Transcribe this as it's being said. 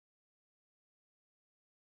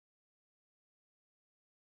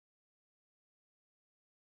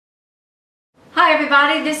Hi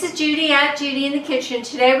everybody, this is Judy at Judy in the Kitchen.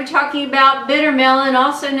 Today we're talking about bitter melon,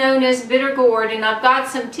 also known as bitter gourd, and I've got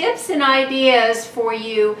some tips and ideas for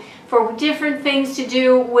you for different things to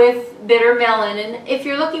do with bitter melon. And if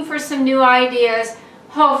you're looking for some new ideas,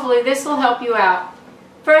 hopefully this will help you out.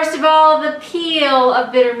 First of all, the peel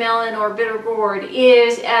of bitter melon or bitter gourd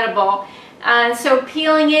is edible, and so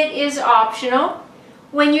peeling it is optional.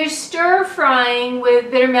 When you're stir frying with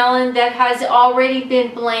bitter melon that has already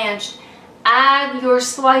been blanched, add your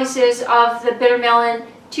slices of the bitter melon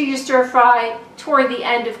to your stir fry toward the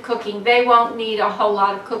end of cooking. They won't need a whole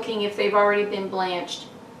lot of cooking if they've already been blanched.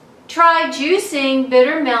 Try juicing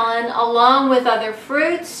bitter melon along with other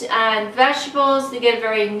fruits and vegetables to get a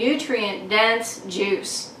very nutrient-dense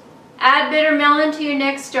juice. Add bitter melon to your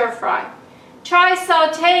next stir fry. Try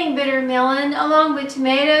sauteing bitter melon along with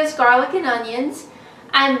tomatoes, garlic, and onions,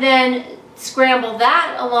 and then scramble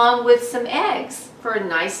that along with some eggs for a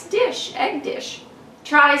nice dish, egg dish.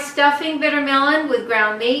 Try stuffing bitter melon with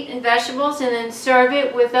ground meat and vegetables and then serve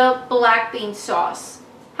it with a black bean sauce.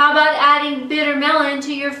 How about adding bitter melon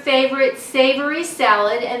to your favorite savory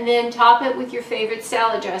salad and then top it with your favorite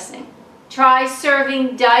salad dressing? Try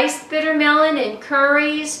serving diced bitter melon in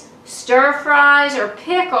curries, stir fries, or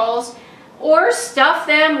pickles, or stuff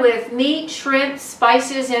them with meat, shrimp,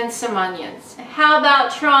 spices, and some onions. How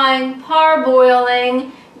about trying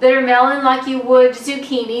parboiling bitter melon like you would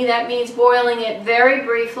zucchini? That means boiling it very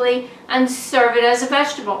briefly and serve it as a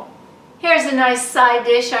vegetable. Here's a nice side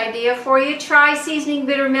dish idea for you. Try seasoning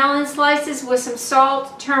bitter melon slices with some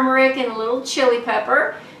salt, turmeric, and a little chili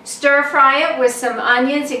pepper. Stir fry it with some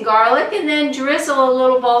onions and garlic, and then drizzle a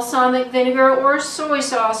little balsamic vinegar or soy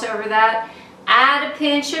sauce over that. Add a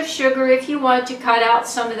pinch of sugar if you want to cut out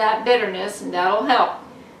some of that bitterness, and that'll help.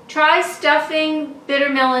 Try stuffing bitter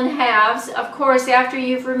melon halves, of course after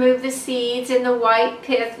you've removed the seeds and the white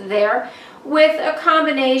pith there, with a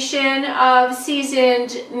combination of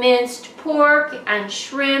seasoned minced pork and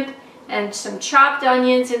shrimp and some chopped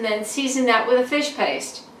onions, and then season that with a fish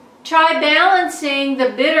paste. Try balancing the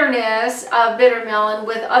bitterness of bitter melon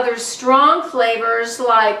with other strong flavors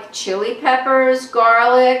like chili peppers,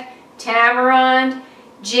 garlic, tamarind,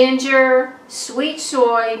 ginger, sweet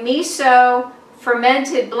soy, miso,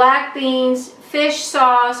 fermented black beans, fish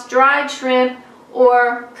sauce, dried shrimp,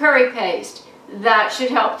 or curry paste. That should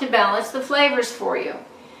help to balance the flavors for you.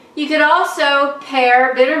 You could also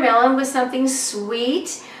pair bitter melon with something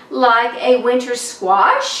sweet like a winter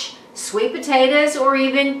squash, sweet potatoes, or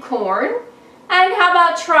even corn. And how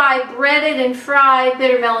about try breaded and fried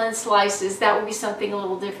bitter melon slices? That would be something a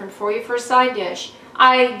little different for you for a side dish.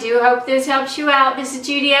 I do hope this helps you out. This is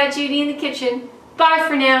Judy at Judy in the Kitchen. Bye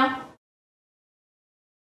for now.